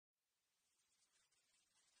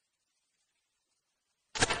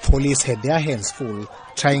Police had their hands full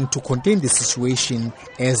trying to contain the situation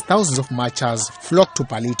as thousands of marchers flocked to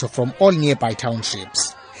Ballito from all nearby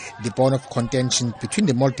townships. The bone of contention between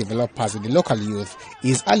the mall developers and the local youth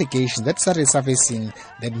is allegations that started surfacing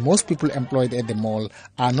that most people employed at the mall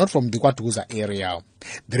are not from the KwaDuza area.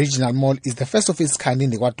 The regional mall is the first of its kind in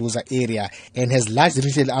the KwaDuza area and has large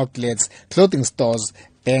retail outlets, clothing stores,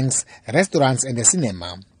 banks, restaurants and a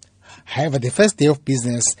cinema. However, the first day of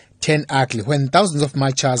business turned ugly when thousands of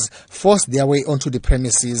marchers forced their way onto the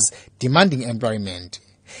premises demanding employment.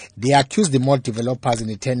 They accused the mall developers and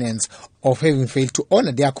the tenants of having failed to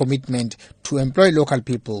honor their commitment to employ local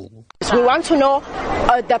people. We want to know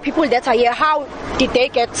the people that are here, how did they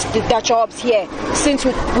get the jobs here, since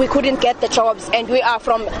we couldn't get the jobs and we are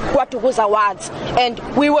from KwaDuza wards. And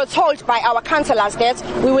we were told by our councillors that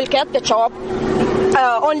we will get the job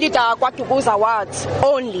only the KwaDuza wards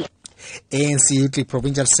only. ANC Youth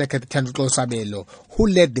Provincial Secretary Sabelo, who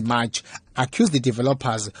led the march, accused the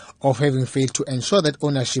developers of having failed to ensure that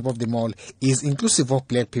ownership of the mall is inclusive of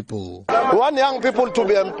black people. We want young people to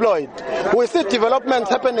be employed. We see developments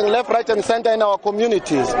happening left, right and center in our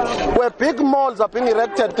communities, where big malls are being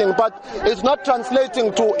erected, but it's not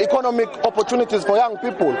translating to economic opportunities for young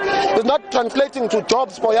people. It's not translating to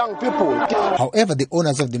jobs for young people. However, the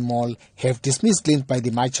owners of the mall have dismissed claims by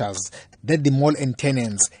the marchers that the mall and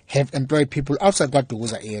tenants have employed people outside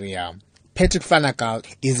KwaDuza area. Patrick Flanagan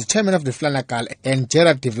is the chairman of the Flanagan and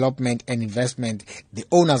Gerard Development and Investment, the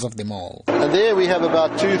owners of the mall. And there we have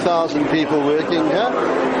about 2,000 people working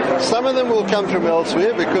here. Some of them will come from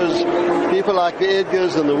elsewhere because people like the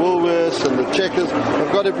Edgars and the Woolworths and the Checkers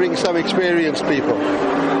have got to bring some experienced people.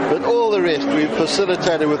 But all the rest we've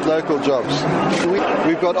facilitated with local jobs.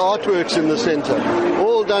 We've got artworks in the centre,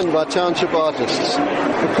 all done by township artists.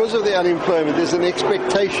 Because of the unemployment, there's an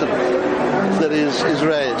expectation that is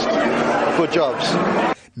raised for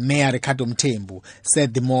jobs. Mayor Ricardo Mthembu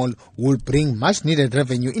said the mall will bring much needed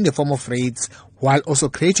revenue in the form of rates while also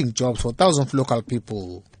creating jobs for thousands of local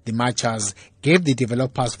people. The marchers gave the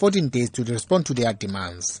developers 14 days to respond to their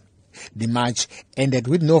demands. The march ended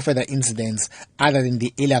with no further incidents other than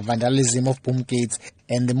the earlier vandalism of boom gates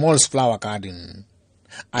and the mall's flower garden.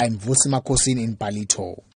 I'm Vusi Makosini in Ballito.